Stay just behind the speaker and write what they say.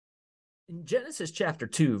In Genesis chapter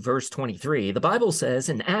 2, verse 23, the Bible says,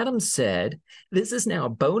 "And Adam said, 'This is now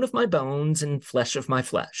bone of my bones and flesh of my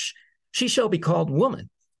flesh. She shall be called woman,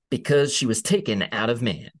 because she was taken out of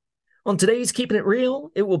man.'" On today's Keeping It Real,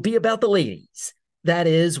 it will be about the ladies. That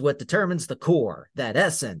is what determines the core, that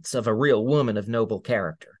essence of a real woman of noble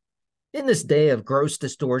character. In this day of gross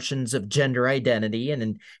distortions of gender identity and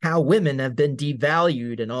in how women have been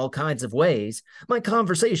devalued in all kinds of ways, my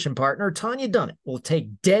conversation partner, Tanya Dunnett, will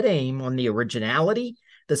take dead aim on the originality,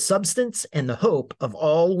 the substance, and the hope of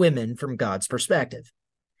all women from God's perspective.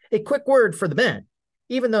 A quick word for the men.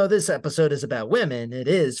 Even though this episode is about women, it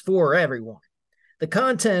is for everyone. The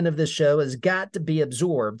content of this show has got to be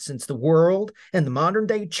absorbed since the world and the modern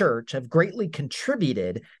day church have greatly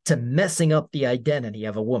contributed to messing up the identity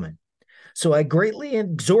of a woman. So I greatly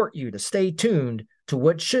exhort you to stay tuned to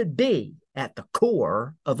what should be at the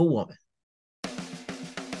core of a woman.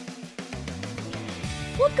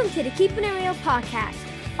 Welcome to the Keeping It Real podcast.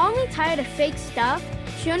 Only tired of fake stuff?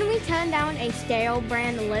 Shouldn't we turn down a stale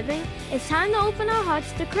brand of living? It's time to open our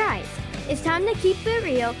hearts to Christ. It's time to keep it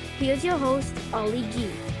real. Here's your host, Ollie G.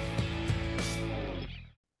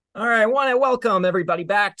 All right, I want to welcome everybody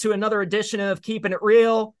back to another edition of Keeping It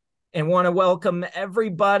Real. And want to welcome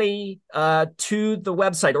everybody to the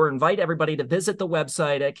website, or invite everybody to visit the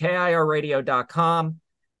website at kirradio.com.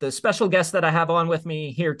 The special guest that I have on with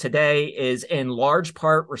me here today is in large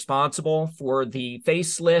part responsible for the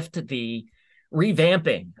facelift, the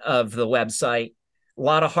revamping of the website. A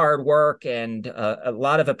lot of hard work and a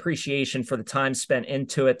lot of appreciation for the time spent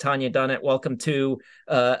into it. Tanya Dunnett, welcome to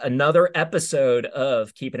another episode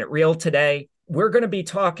of Keeping It Real today. We're going to be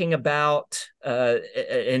talking about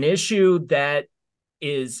an issue that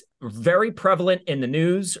is very prevalent in the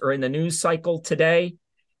news or in the news cycle today.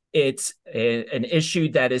 It's an issue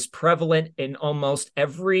that is prevalent in almost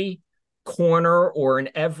every corner or in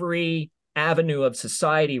every avenue of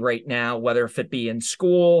society right now, whether if it be in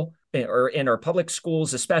school or in our public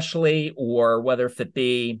schools especially, or whether if it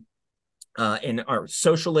be in our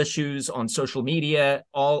social issues on social media,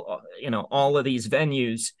 all of these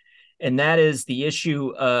venues. And that is the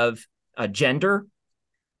issue of gender.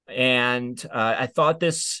 And I thought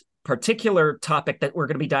this particular topic that we're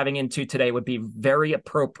going to be diving into today would be very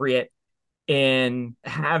appropriate in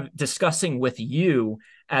discussing with you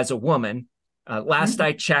as a woman. Last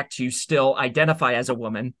I checked, you still identify as a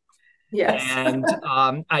woman. Yes. And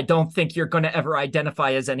I don't think you're going to ever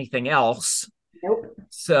identify as anything else. Nope.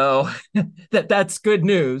 So that's good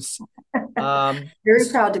news. Very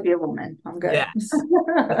proud to be a woman. I'm good. Yes.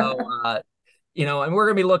 So, and we're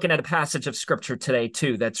going to be looking at a passage of scripture today,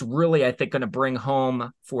 too, that's really, I think, going to bring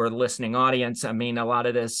home for the listening audience. I mean, a lot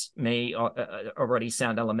of this may already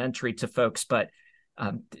sound elementary to folks, but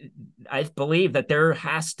I believe that there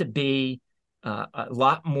has to be a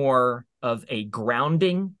lot more of a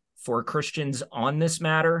grounding for Christians on this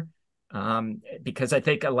matter, because I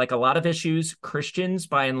think, like a lot of issues, Christians,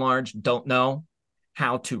 by and large, don't know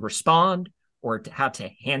how to respond or how to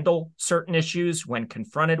handle certain issues when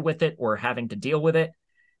confronted with it or having to deal with it.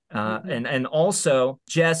 And also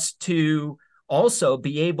just to also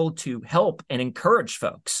be able to help and encourage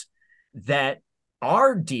folks that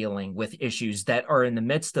are dealing with issues that are in the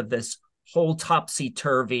midst of this whole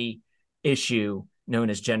topsy-turvy issue known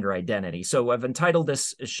as gender identity. So I've entitled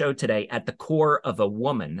this show today, "At the Core of a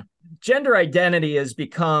Woman." Gender identity has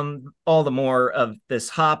become all the more of this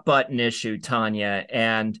hot button issue, Tanya.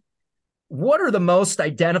 And what are the most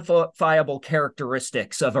identifiable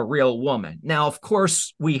characteristics of a real woman? Now, of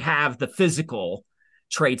course, we have the physical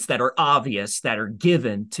traits that are obvious, that are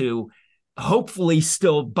given to hopefully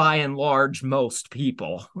still by and large most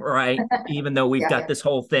people, right? Even though we've got this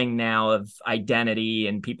whole thing now of identity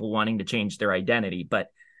and people wanting to change their identity. But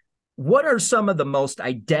what are some of the most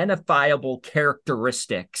identifiable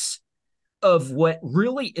characteristics of what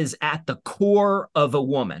really is at the core of a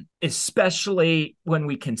woman, especially when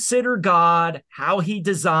we consider God, how he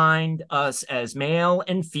designed us as male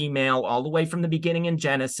and female all the way from the beginning in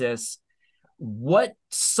Genesis? What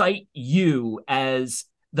cite you as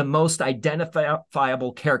the most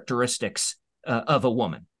identifiable characteristics of a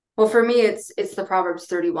woman? Well, for me, it's the Proverbs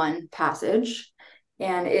 31 passage.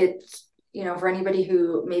 And it's, for anybody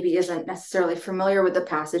who maybe isn't necessarily familiar with the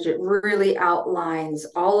passage, it really outlines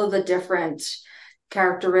all of the different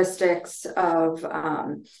characteristics of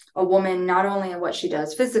a woman, not only in what she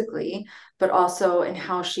does physically, but also in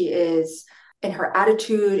how she is in her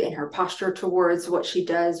attitude, in her posture towards what she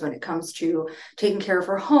does when it comes to taking care of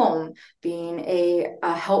her home, being a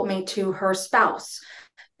helpmate to her spouse,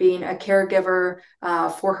 being a caregiver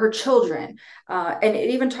for her children. And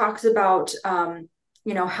it even talks about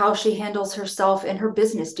how she handles herself in her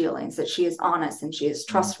business dealings, that she is honest and she is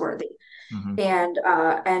trustworthy. Mm-hmm.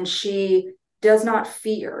 And she does not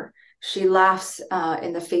fear. She laughs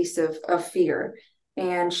in the face of fear,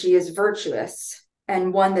 and she is virtuous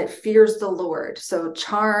and one that fears the Lord. So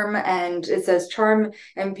charm, and it says charm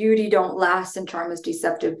and beauty don't last, and charm is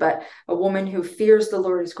deceptive, but a woman who fears the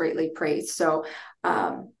Lord is greatly praised. So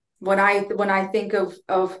when I think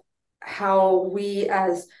of how we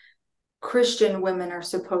as Christian women are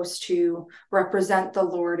supposed to represent the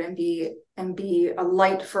Lord and be a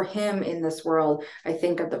light for him in this world, I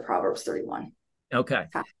think of the Proverbs 31. Okay.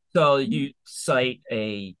 So you cite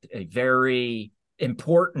a very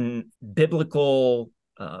important biblical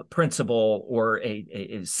principle, or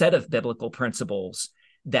a set of biblical principles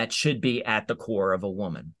that should be at the core of a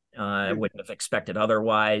woman. I wouldn't have expected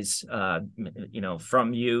otherwise,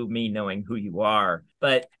 from you, me knowing who you are.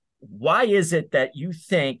 But why is it that you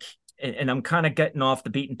think, and I'm kind of getting off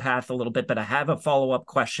the beaten path a little bit, but I have a follow-up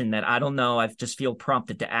question that I don't know, I just feel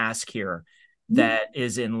prompted to ask here, that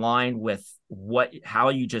is in line with how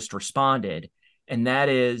you just responded. And that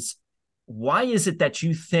is, why is it that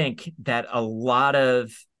you think that a lot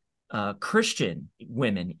of Christian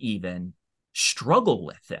women even struggle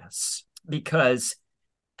with this? Because,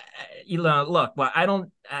 look, well, I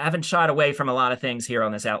haven't shied away from a lot of things here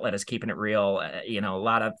on this outlet as Keeping It Real. A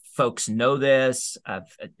lot of folks know this.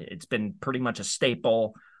 It's been pretty much a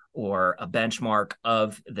staple or a benchmark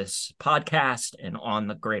of this podcast and on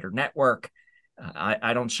the greater network.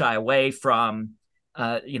 I don't shy away from,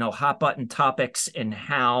 hot button topics, and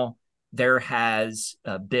how there has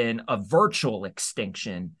been a virtual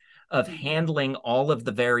extinction of handling all of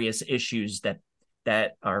the various issues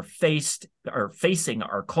that are facing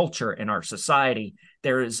our culture and our society.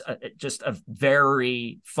 There is just a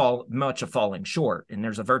very much a falling short, and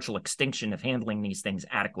there's a virtual extinction of handling these things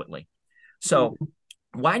adequately. So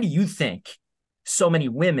why do you think so many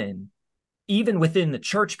women, even within the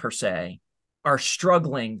church per se, are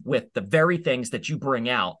struggling with the very things that you bring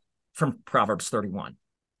out from Proverbs 31?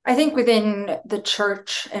 I think within the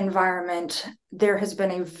church environment, there has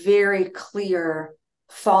been a very clear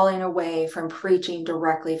falling away from preaching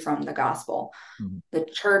directly from the gospel. Mm-hmm. The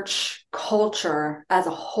church culture as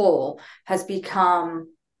a whole has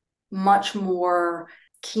become much more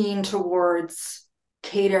keen towards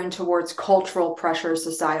catering towards cultural pressures,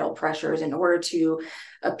 societal pressures, in order to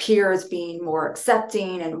appear as being more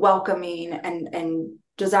accepting and welcoming, and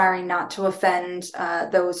desiring not to offend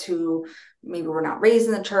those who maybe were not raised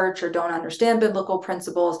in the church or don't understand biblical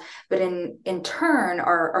principles, but in turn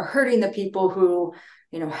are hurting the people who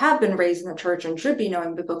have been raised in the church and should be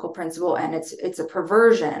knowing biblical principle. And it's a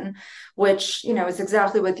perversion, which is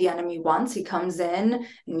exactly what the enemy wants. He comes in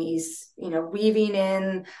and he's weaving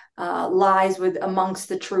in lies amongst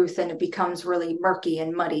the truth, and it becomes really murky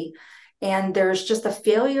and muddy. And there's just a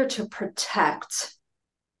failure to protect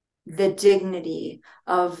the dignity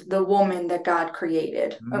of the woman that God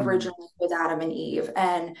created originally with Adam and Eve.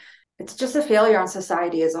 And it's just a failure on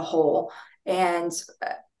society as a whole. And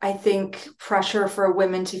I think pressure for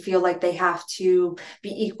women to feel like they have to be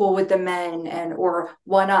equal with the men or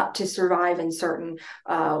one up to survive in certain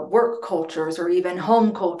work cultures or even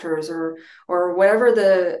home cultures or whatever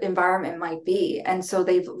the environment might be. And so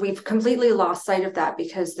we've completely lost sight of that,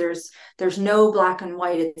 because there's no black and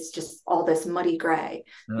white. It's just all this muddy gray.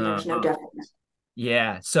 And there's no definite.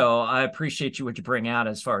 Yeah. So I appreciate what you bring out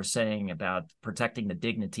as far as saying about protecting the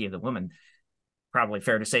dignity of the woman. Probably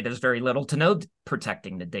fair to say there's very little to no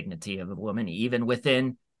protecting the dignity of a woman, even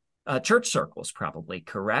within church circles, probably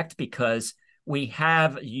correct? Because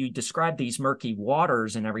you described these murky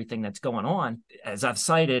waters and everything that's going on. As I've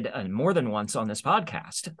cited more than once on this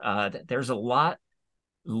podcast, there's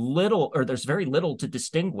very little to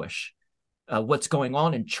distinguish what's going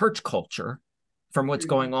on in church culture from what's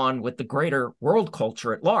going on with the greater world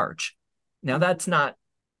culture at large. Now, that's not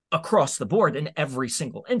across the board in every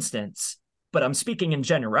single instance, but I'm speaking in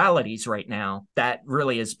generalities right now. That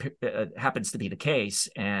really happens to be the case.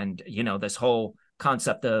 And, this whole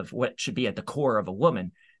concept of what should be at the core of a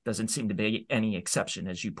woman doesn't seem to be any exception,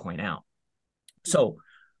 as you point out. So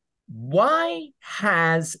why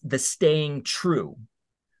has the staying true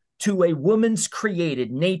to a woman's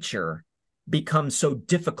created nature become so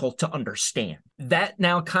difficult to understand? That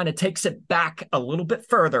now kind of takes it back a little bit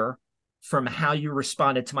further from how you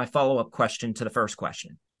responded to my follow-up question to the first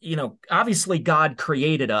question. Obviously God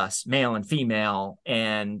created us, male and female,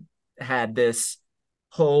 and had this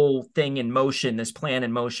whole thing in motion, this plan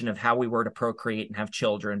in motion of how we were to procreate and have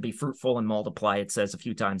children, be fruitful and multiply, it says a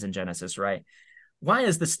few times in Genesis, right? Why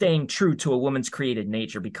has the staying true to a woman's created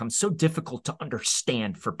nature become so difficult to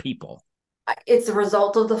understand for people? it's a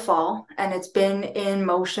result of the fall, and it's been in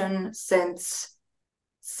motion since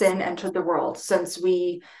sin entered the world, since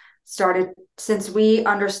we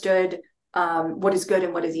understood what is good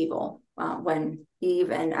and what is evil, when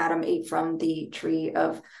Eve and Adam ate from the tree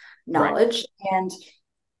of Right. knowledge.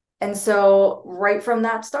 And so right from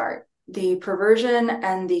that start, the perversion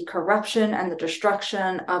and the corruption and the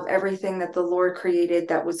destruction of everything that the Lord created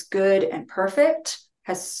that was good and perfect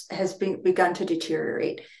has begun to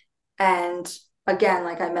deteriorate. And again,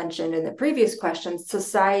 like I mentioned in the previous question,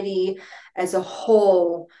 society as a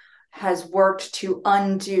whole has worked to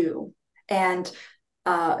undo. And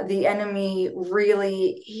the enemy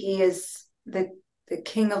really, he is the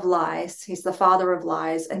king of lies. He's the father of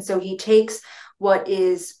lies. And so he takes what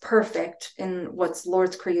is perfect in what's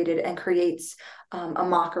Lord's created and creates a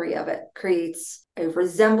mockery of it, creates a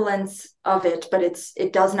resemblance of it, but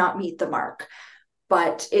it does not meet the mark.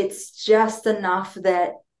 But it's just enough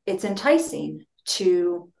that it's enticing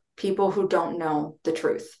to people who don't know the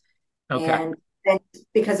truth. Okay. And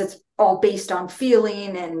because it's all based on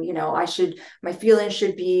feeling, and my feelings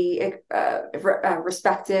should be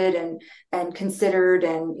respected and considered,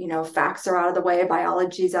 and facts are out of the way,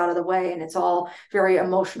 biology is out of the way, and it's all very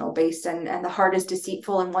emotional based, and the heart is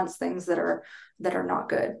deceitful and wants things that are not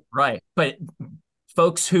good. Right. But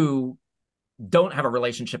folks who don't have a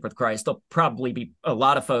relationship with Christ, there'll probably be a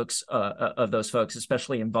lot of folks, of those folks,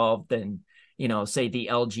 especially involved in, say the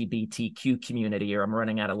LGBTQ community, or I'm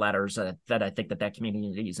running out of letters that I think that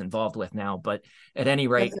community is involved with now. But at any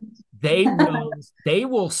rate, they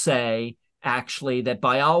will say actually that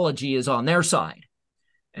biology is on their side,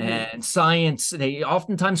 and science, they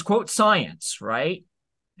oftentimes quote science, right?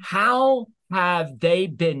 How have they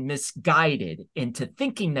been misguided into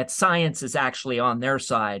thinking that science is actually on their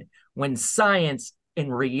side, when science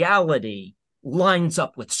in reality lines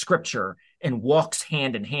up with scripture and walks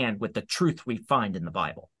hand in hand with the truth we find in the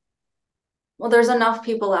Bible? Well, there's enough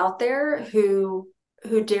people out there who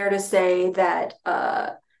dare to say that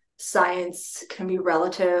science can be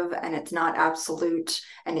relative and it's not absolute,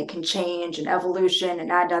 and it can change, and evolution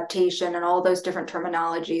and adaptation and all those different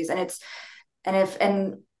terminologies. And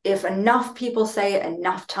if enough people say it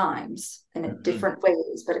enough times and in different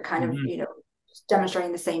ways, but it kind of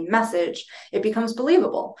demonstrating the same message, it becomes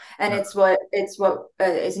believable. And it's what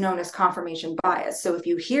is known as confirmation bias. So if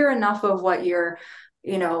you hear enough of what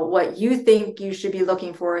what you think you should be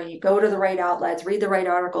looking for, and you go to the right outlets, read the right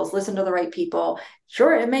articles, listen to the right people,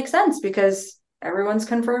 sure, it makes sense because everyone's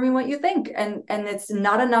confirming what you think. And it's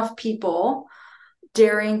not enough people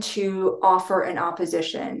daring to offer an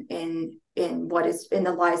opposition in what is in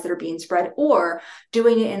the lies that are being spread, or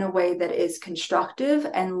doing it in a way that is constructive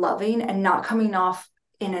and loving, and not coming off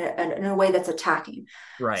in a way that's attacking.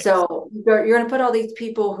 Right. So you're going to put all these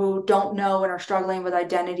people who don't know and are struggling with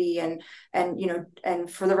identity, and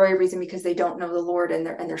for the very reason because they don't know the Lord, and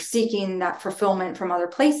they're seeking that fulfillment from other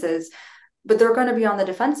places, but they're going to be on the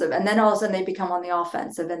defensive, and then all of a sudden they become on the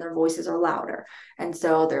offensive, and their voices are louder, and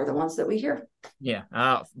so they're the ones that we hear.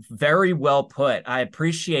 Yeah, very well put. I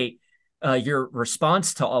appreciate your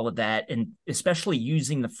response to all of that, and especially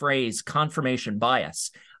using the phrase confirmation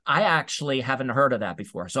bias. I actually haven't heard of that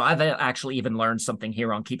before, so I've actually even learned something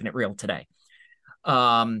here on Keeping It Real today.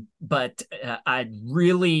 But I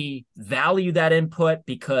really value that input,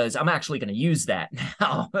 because I'm actually going to use that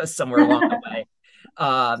now somewhere along the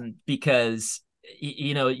way. Because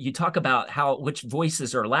you talk about which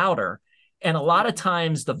voices are louder, and a lot of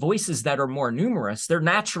times the voices that are more numerous, they're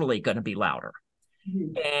naturally going to be louder.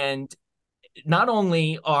 Mm-hmm. And not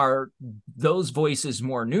only are those voices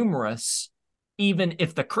more numerous, even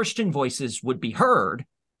if the Christian voices would be heard,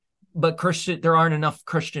 but there aren't enough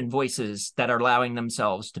Christian voices that are allowing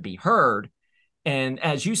themselves to be heard. And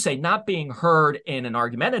as you say, not being heard in an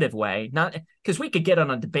argumentative way, not because we could get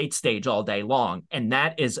on a debate stage all day long, and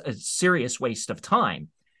that is a serious waste of time.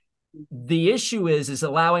 The issue is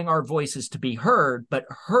allowing our voices to be heard, but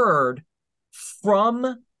heard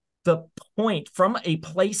from a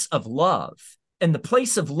place of love. And the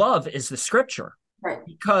place of love is the scripture. Right.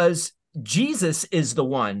 Because Jesus is the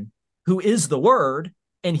one who is the word,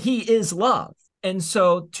 and he is love. And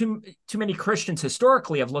so too many Christians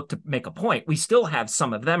historically have looked to make a point. We still have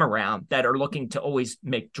some of them around that are looking to always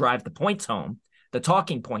drive the points home, the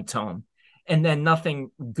talking points home, and then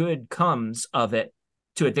nothing good comes of it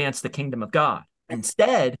to advance the kingdom of God.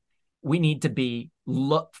 Instead, we need to be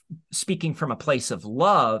speaking from a place of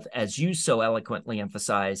love, as you so eloquently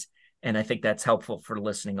emphasize, and I think that's helpful for the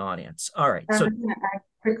listening audience. All right. So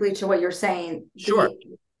quickly to what you're saying, sure.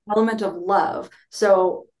 The element of love.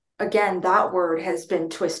 So again, that word has been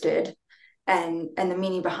twisted And the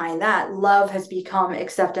meaning behind that, love has become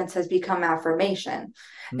acceptance, has become affirmation.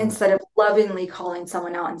 Mm-hmm. Instead of lovingly calling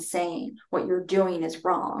someone out and saying what you're doing is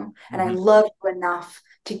wrong, and I Mm-hmm. love you enough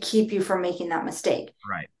to keep you from making that mistake.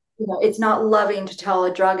 Right. It's not loving to tell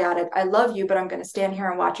a drug addict, I love you, but I'm going to stand here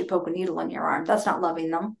and watch you poke a needle in your arm. That's not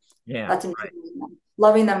loving them. Yeah. That's right. enjoying them.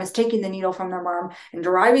 Loving them is taking the needle from their arm and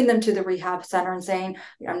driving them to the rehab center and saying,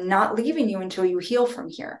 I'm not leaving you until you heal from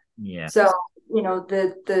here. Yeah. So,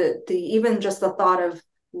 the even just the thought of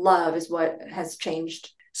love is what has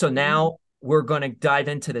changed. So now we're going to dive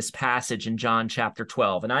into this passage in John chapter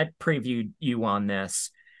 12. And I previewed you on this.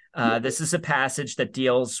 This is a passage that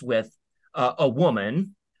deals with a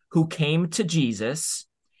woman who came to Jesus,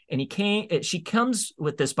 and she comes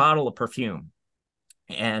with this bottle of perfume.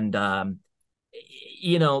 And, the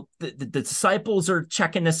disciples are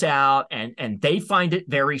checking this out, and they find it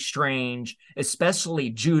very strange, especially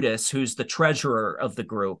Judas, who's the treasurer of the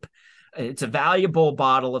group. It's a valuable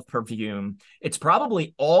bottle of perfume. It's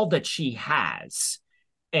probably all that she has.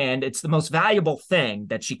 And it's the most valuable thing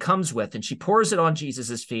that she comes with, and she pours it on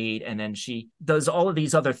Jesus's feet, and then she does all of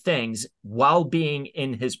these other things while being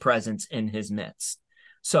in his presence, in his midst.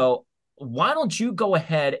 So why don't you go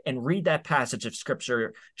ahead and read that passage of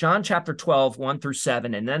scripture, John chapter 12,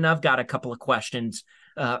 1-7, and then I've got a couple of questions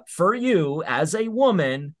for you as a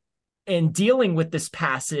woman in dealing with this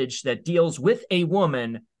passage that deals with a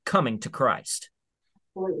woman coming to Christ.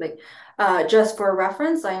 Absolutely. Just for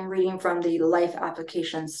reference, I am reading from the Life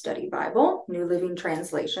Application Study Bible, New Living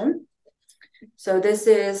Translation. So this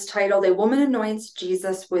is titled, A Woman Anoints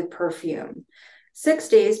Jesus with Perfume. 6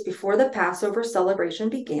 days before the Passover celebration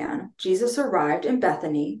began, Jesus arrived in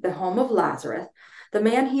Bethany, the home of Lazarus, the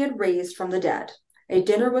man he had raised from the dead. A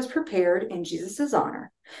dinner was prepared in Jesus'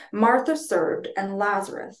 honor. Martha served, and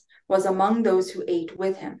Lazarus was among those who ate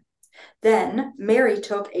with him. Then Mary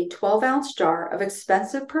took a 12-ounce jar of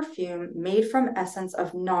expensive perfume made from essence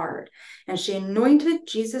of nard, and she anointed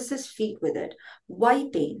Jesus' feet with it,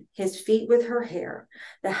 wiping his feet with her hair.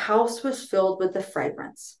 The house was filled with the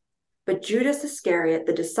fragrance. But Judas Iscariot,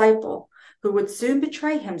 the disciple who would soon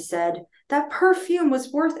betray him, said, That perfume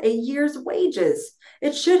was worth a year's wages.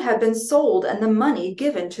 It should have been sold and the money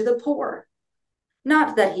given to the poor.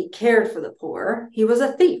 Not that he cared for the poor, he was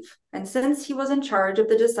a thief, and since he was in charge of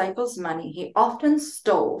the disciples' money, he often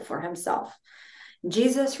stole for himself.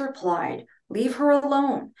 Jesus replied, Leave her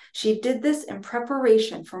alone. She did this in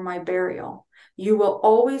preparation for my burial. You will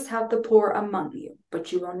always have the poor among you,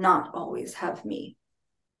 but you will not always have me.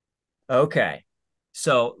 Okay,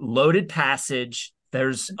 so loaded passage.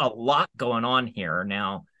 There's a lot going on here.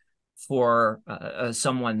 Now, for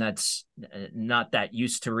someone that's not that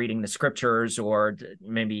used to reading the scriptures, or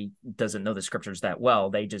maybe doesn't know the scriptures that well,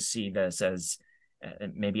 they just see this as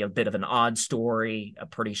maybe a bit of an odd story, a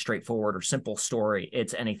pretty straightforward or simple story.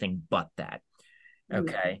 It's anything but that.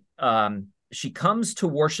 Okay. She comes to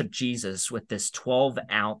worship Jesus with this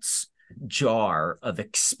 12-ounce jar of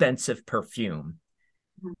expensive perfume.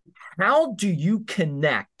 How do you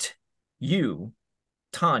connect,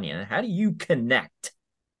 Tanya, how do you connect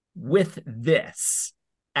with this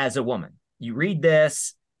as a woman? You read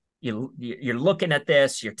this, you're looking at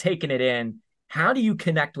this, you're taking it in. How do you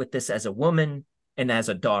connect with this as a woman and as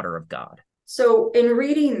a daughter of God? So in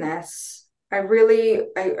reading this, I really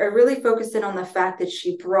focused in on the fact that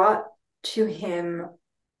she brought to him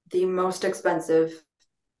the most expensive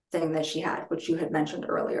thing that she had, which you had mentioned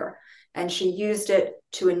earlier, and she used it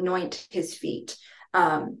to anoint his feet.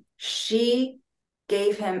 She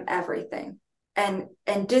gave him everything, and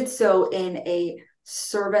did so in a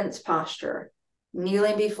servant's posture,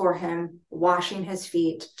 kneeling before him, washing his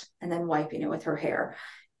feet, and then wiping it with her hair.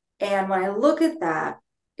 And when I look at that,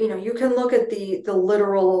 you can look at the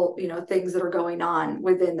literal, things that are going on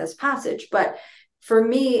within this passage. But for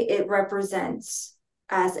me, it represents,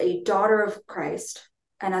 as a daughter of Christ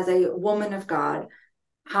and as a woman of God,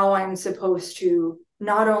 how I'm supposed to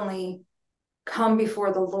not only come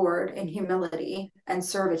before the Lord in humility and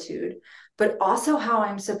servitude, but also how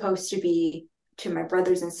I'm supposed to be to my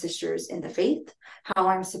brothers and sisters in the faith, how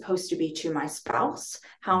I'm supposed to be to my spouse,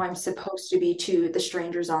 how I'm supposed to be to the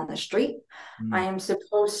strangers on the street. I am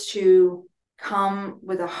supposed to come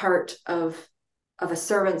with a heart of a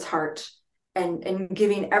servant's heart, and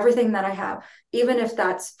giving everything that I have, even if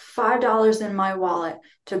that's $5 in my wallet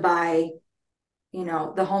to buy,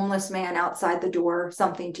 the homeless man outside the door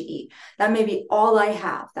something to eat. That may be all I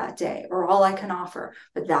have that day or all I can offer,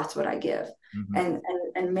 but that's what I give. Mm-hmm.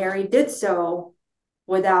 And Mary did so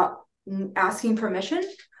without asking permission,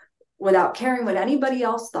 without caring what anybody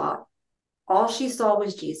else thought. All she saw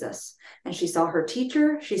was Jesus. And she saw her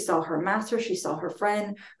teacher, she saw her master, she saw her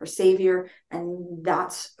friend, her savior, and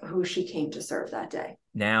that's who she came to serve that day.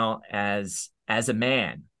 Now, as a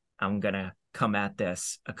man, I'm going to come at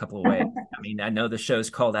this a couple of ways. I mean, I know the show's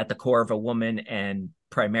called At the Core of a Woman, and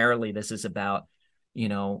primarily this is about,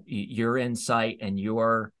 your insight and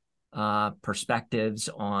your perspectives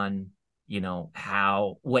on,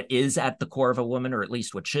 what is at the core of a woman, or at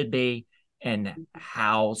least what should be, and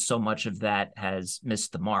how so much of that has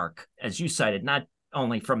missed the mark, as you cited, not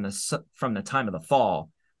only from the time of the fall,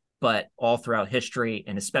 but all throughout history,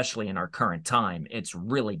 and especially in our current time. It's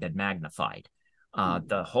really been magnified.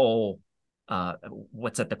 The whole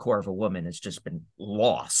what's at the core of a woman has just been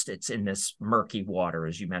lost. It's in this murky water,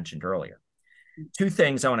 as you mentioned earlier. Two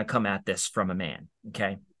things I want to come at this from a man.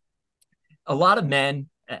 Okay. A lot of men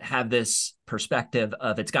have this perspective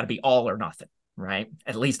of it's got to be all or nothing, right?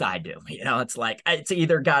 At least I do. It's like, it's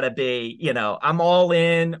either got to be, I'm all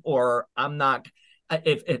in or I'm not.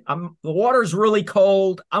 If the water's really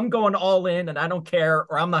cold, I'm going all in and I don't care,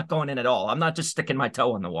 or I'm not going in at all. I'm not just sticking my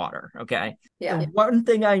toe in the water. Okay. Yeah. The one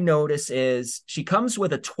thing I notice is she comes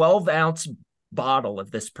with a 12-ounce bottle of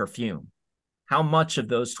this perfume. How much of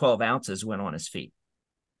those 12 ounces went on his feet?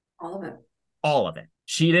 All of it. All of it.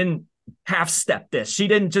 She didn't half step this. She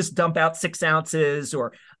didn't just dump out 6 ounces,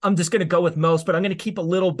 or I'm just going to go with most, but I'm going to keep a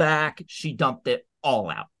little back. She dumped it all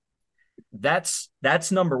out. That's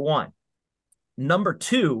number one. Number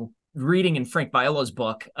two, reading in Frank Viola's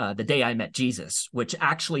book, The Day I Met Jesus, which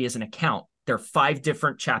actually is an account. There are 5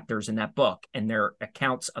 different chapters in that book, and they're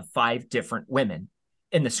accounts of 5 different women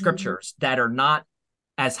in the scriptures that are not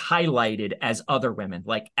as highlighted as other women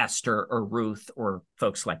like Esther or Ruth or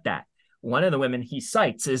folks like that. One of the women he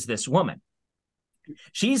cites is this woman.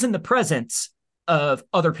 She's in the presence of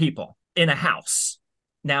other people in a house.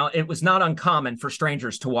 Now, it was not uncommon for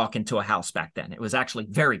strangers to walk into a house back then. It was actually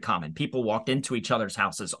very common. People walked into each other's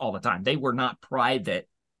houses all the time. They were not private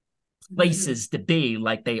places to be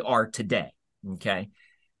like they are today. Okay.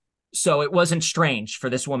 So it wasn't strange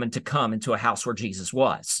for this woman to come into a house where Jesus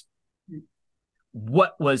was.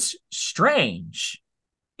 What was strange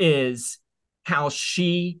is how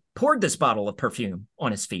she poured this bottle of perfume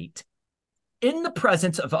on his feet in the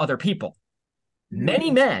presence of other people,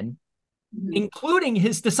 many men, including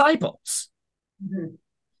his disciples.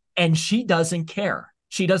 And she doesn't care.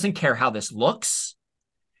 She doesn't care how this looks.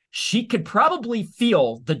 She could probably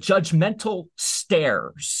feel the judgmental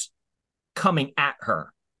stares coming at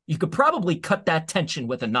her. You could probably cut that tension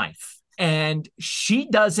with a knife. And she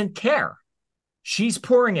doesn't care. She's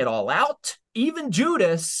pouring it all out. Even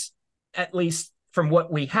Judas, at least from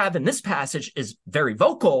what we have in this passage, is very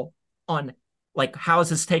vocal on, like, how is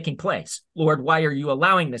this taking place? Lord, why are you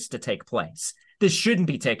allowing this to take place? This shouldn't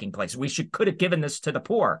be taking place. We could have given this to the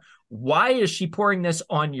poor. Why is she pouring this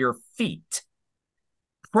on your feet?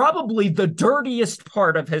 Probably the dirtiest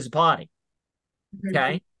part of his body.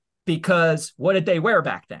 Okay. Because what did they wear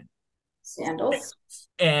back then? Sandals.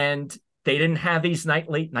 And they didn't have these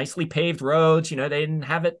nicely paved roads. They didn't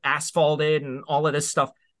have it asphalted and all of this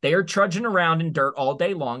stuff. They are trudging around in dirt all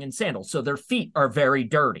day long in sandals. So their feet are very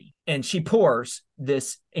dirty. And she pours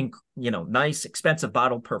this, nice, expensive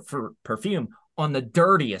bottle perfume on the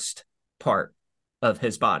dirtiest part of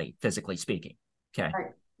his body, physically speaking. Okay.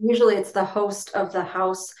 Right. Usually it's the host of the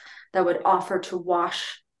house that would offer to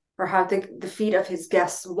wash or have the feet of his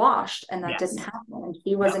guests washed. And that didn't happen. And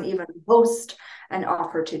he wasn't even host and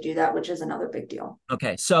offered to do that, which is another big deal.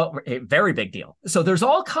 Okay. So a very big deal. So there's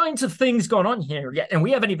all kinds of things going on here yet. And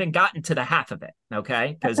we haven't even gotten to the half of it.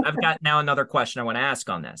 Okay. Because I've got now another question I want to ask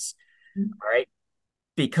on this. All right.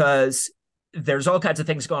 Because there's all kinds of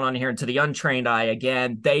things going on here. And to the untrained eye,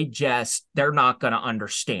 again, they're not going to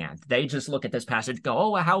understand. They just look at this passage, go,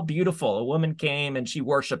 oh, how beautiful. A woman came and she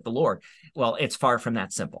worshiped the Lord. Well, it's far from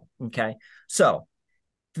that simple. Okay. So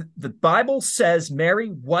the Bible says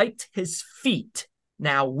Mary wiped his feet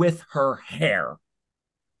now with her hair.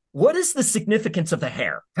 What is the significance of the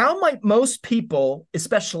hair? How might most people,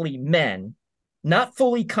 especially men, not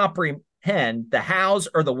fully comprehend the hows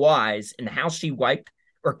or the whys in how she wiped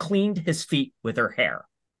or cleaned his feet with her hair?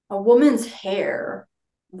 A woman's hair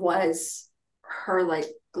was her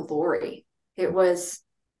glory. It was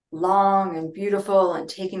long and beautiful and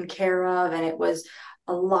taken care of. And it was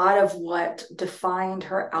a lot of what defined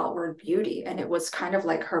her outward beauty. And it was kind of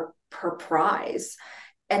like her prize.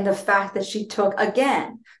 And the fact that she took,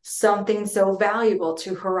 again, something so valuable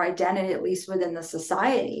to her identity, at least within the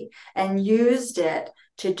society, and used it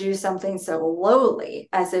to do something so lowly,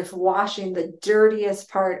 as if washing the dirtiest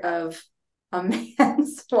part of a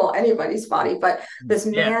man's, well, anybody's body, but this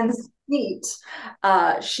man's feet,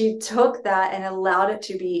 she took that and allowed it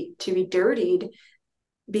to be dirtied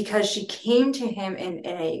because she came to him in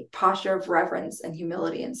a posture of reverence and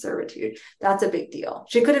humility and servitude. That's a big deal.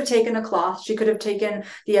 She could have taken a cloth. She could have taken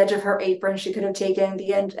the edge of her apron. She could have taken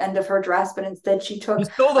the end of her dress, but instead she took, You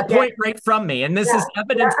stole the again, point right from me. And this yeah, is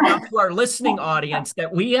evidence yeah. now to our listening audience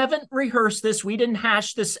that we haven't rehearsed this. We didn't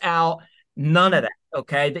hash this out. None of that.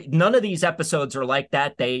 Okay. None of these episodes are like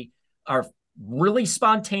that. They are really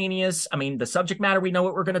spontaneous. I mean, the subject matter, we know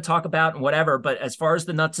what we're going to talk about and whatever. But as far as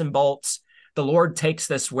the nuts and bolts, the Lord takes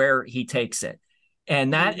this where he takes it.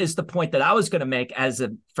 And that is the point that I was going to make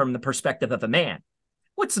from the perspective of a man.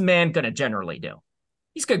 What's a man going to generally do?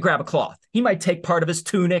 He's going to grab a cloth. He might take part of his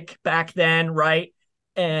tunic back then, right?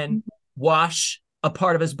 And wash a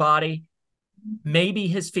part of his body, maybe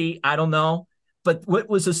his feet. I don't know. But what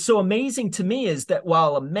was so amazing to me is that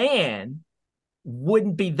while a man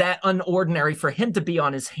wouldn't be that unordinary for him to be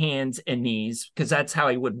on his hands and knees, because that's how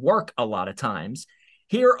he would work a lot of times,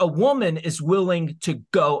 here a woman is willing to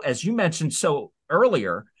go, as you mentioned so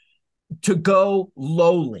earlier, to go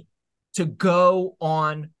lowly, to go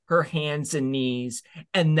on her hands and knees,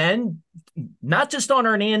 and then not just on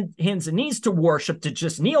her hands and knees to worship, to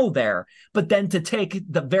just kneel there, but then to take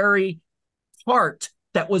the very part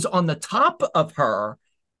that was on the top of her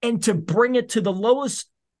and to bring it to the lowest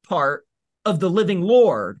part of the living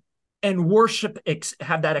Lord and worship,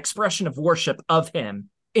 have that expression of worship of him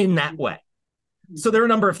in that way. So there are a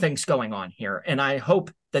number of things going on here. And I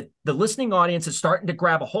hope that the listening audience is starting to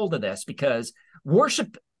grab a hold of this, because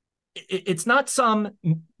worship, it's not some,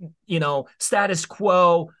 status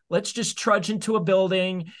quo. Let's just trudge into a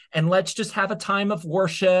building and let's just have a time of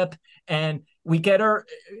worship. And we get our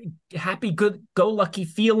happy, good, go lucky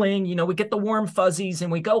feeling. We get the warm fuzzies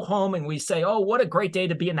and we go home and we say, oh, what a great day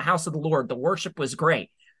to be in the house of the Lord. The worship was great.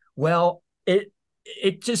 Well,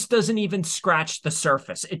 it just doesn't even scratch the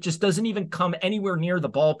surface. It just doesn't even come anywhere near the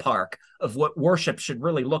ballpark of what worship should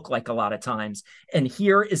really look like a lot of times. And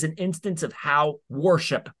here is an instance of how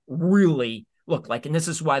worship really looked like. And this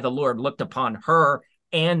is why the Lord looked upon her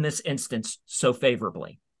and this instance so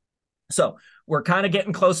favorably. So we're kind of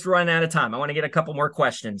getting close to running out of time. I want to get a couple more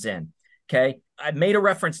questions in. Okay. I made a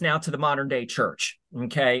reference now to the modern day church.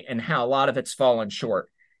 Okay. And how a lot of it's fallen short.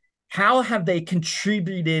 How have they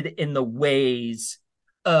contributed in the ways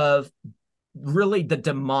of really the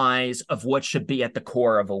demise of what should be at the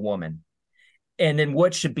core of a woman, and in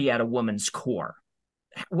what should be at a woman's core?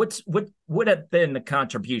 What have been the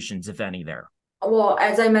contributions, if any, there? Well,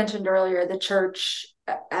 as I mentioned earlier, the church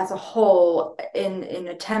as a whole, in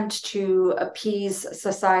attempt to appease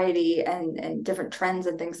society and different trends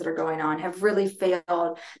and things that are going on, have really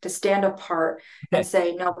failed to stand apart and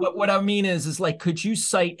say no. What I mean is like, could you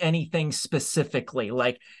cite anything specifically?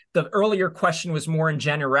 Like the earlier question was more in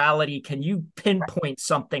generality. Can you pinpoint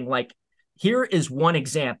something like, here is one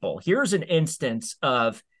example. Here's an instance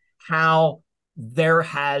of how there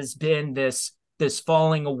has been this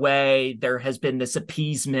falling away. There has been this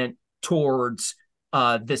appeasement towards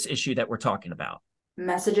this issue that we're talking about.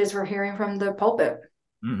 Messages we're hearing from the pulpit.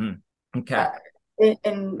 Mm-hmm. Okay.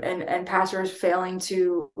 And pastors failing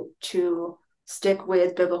to stick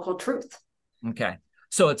with biblical truth. Okay.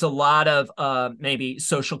 So it's a lot of maybe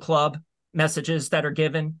social club messages that are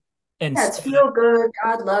given. And yeah, it's feel good.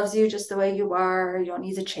 God loves you just the way you are. You don't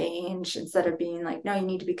need to change, instead of being like, no, you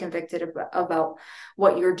need to be convicted about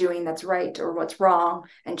what you're doing that's right or what's wrong,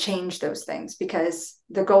 and change those things, because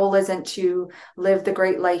the goal isn't to live the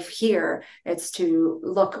great life here. It's to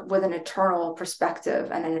look with an eternal perspective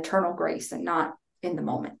and an eternal grace, and not in the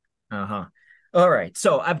moment. Uh-huh. All right.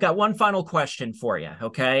 So I've got one final question for you.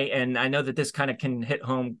 Okay. And I know that this kind of can hit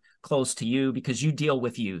home close to you because you deal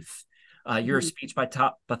with youth. You're a speech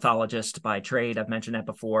pathologist by trade. I've mentioned that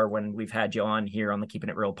before when we've had you on here on the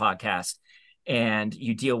Keeping It Real podcast, and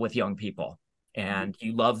you deal with young people and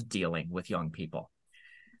you love dealing with young people.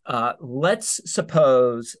 Let's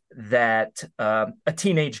suppose that a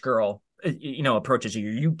teenage girl, approaches you.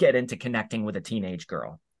 You get into connecting with a teenage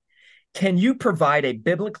girl. Can you provide a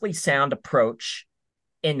biblically sound approach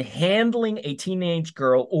in handling a teenage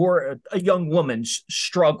girl or a young woman's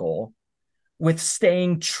struggle with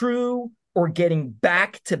staying true or getting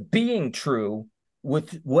back to being true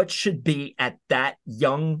with what should be at that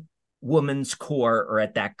young woman's core or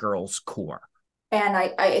at that girl's core? And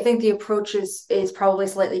I think the approach is probably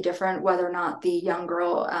slightly different, whether or not the young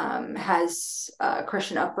girl has a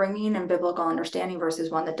Christian upbringing and biblical understanding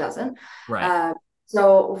versus one that doesn't. Right.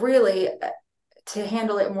 So really, to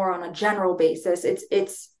handle it more on a general basis,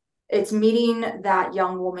 it's it's meeting that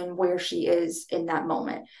young woman where she is in that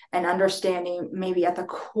moment and understanding maybe at the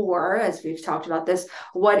core, as we've talked about this,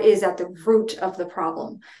 what is at the root of the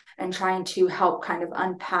problem, and trying to help kind of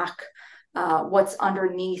unpack what's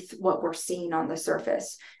underneath what we're seeing on the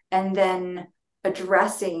surface, and then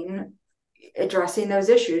addressing those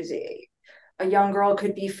issues. A young girl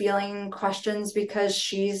could be feeling questions because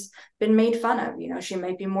she's been made fun of. She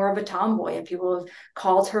might be more of a tomboy and people have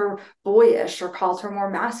called her boyish or called her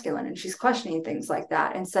more masculine, and she's questioning things like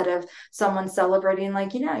that, instead of someone celebrating,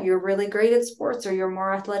 like, you're really great at sports, or you're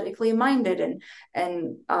more athletically minded,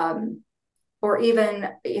 and or even,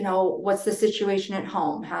 what's the situation at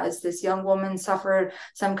home? Has this young woman suffered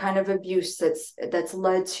some kind of abuse that's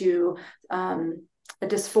led to a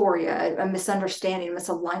dysphoria, a misunderstanding,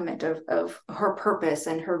 misalignment of her purpose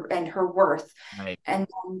and her worth, Right. and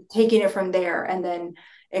then taking it from there, and then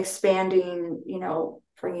expanding,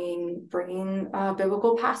 bringing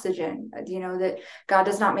biblical passage in, that God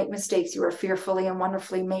does not make mistakes. You are fearfully and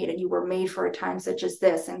wonderfully made, and you were made for a time such as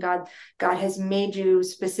this. And God has made you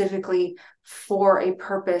specifically for a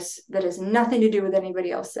purpose that has nothing to do with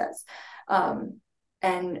anybody else says.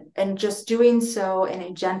 And just doing so in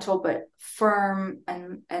a gentle but firm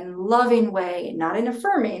and loving way, not in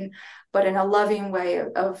affirming, but in a loving way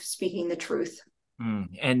of speaking the truth.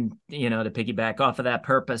 And, to piggyback off of that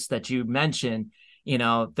purpose that you mentioned,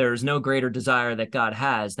 there's no greater desire that God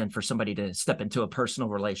has than for somebody to step into a personal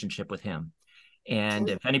relationship with him. And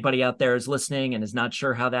if anybody out there is listening and is not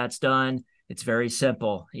sure how that's done, it's very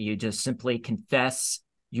simple. You just simply confess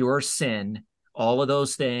your sin, all of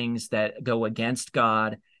those things that go against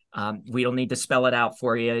God. We don't need to spell it out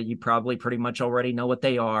for you. You probably pretty much already know what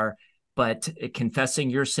they are, but confessing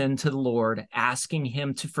your sin to the Lord, asking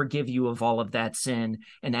him to forgive you of all of that sin,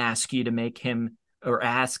 and ask him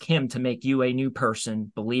to make you a new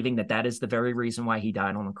person, believing that that is the very reason why he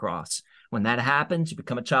died on the cross. When that happens, you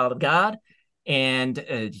become a child of God, and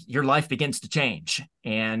your life begins to change.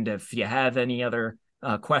 And if you have any other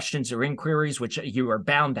questions or inquiries, which you are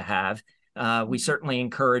bound to have, we certainly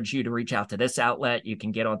encourage you to reach out to this outlet. You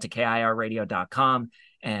can get onto KIRradio.com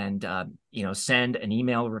and send an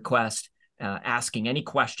email request asking any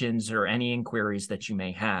questions or any inquiries that you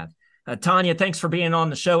may have. Tanya, thanks for being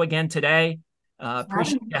on the show again today.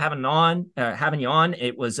 Appreciate you having you on.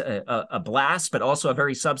 It was a blast, but also a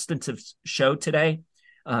very substantive show today,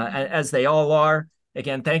 as they all are.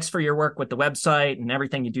 Again, thanks for your work with the website and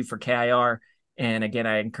everything you do for KIR. And again,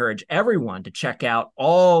 I encourage everyone to check out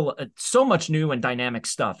so much new and dynamic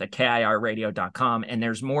stuff at KIRradio.com. And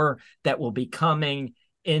there's more that will be coming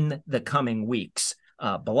in the coming weeks.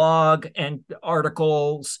 Blog and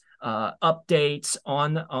articles, updates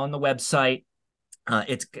on the website.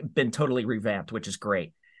 It's been totally revamped, which is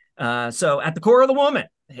great. So at the core of the woman.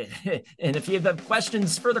 And if you have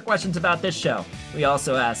further questions about this show, we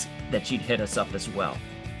also ask that you'd hit us up as well.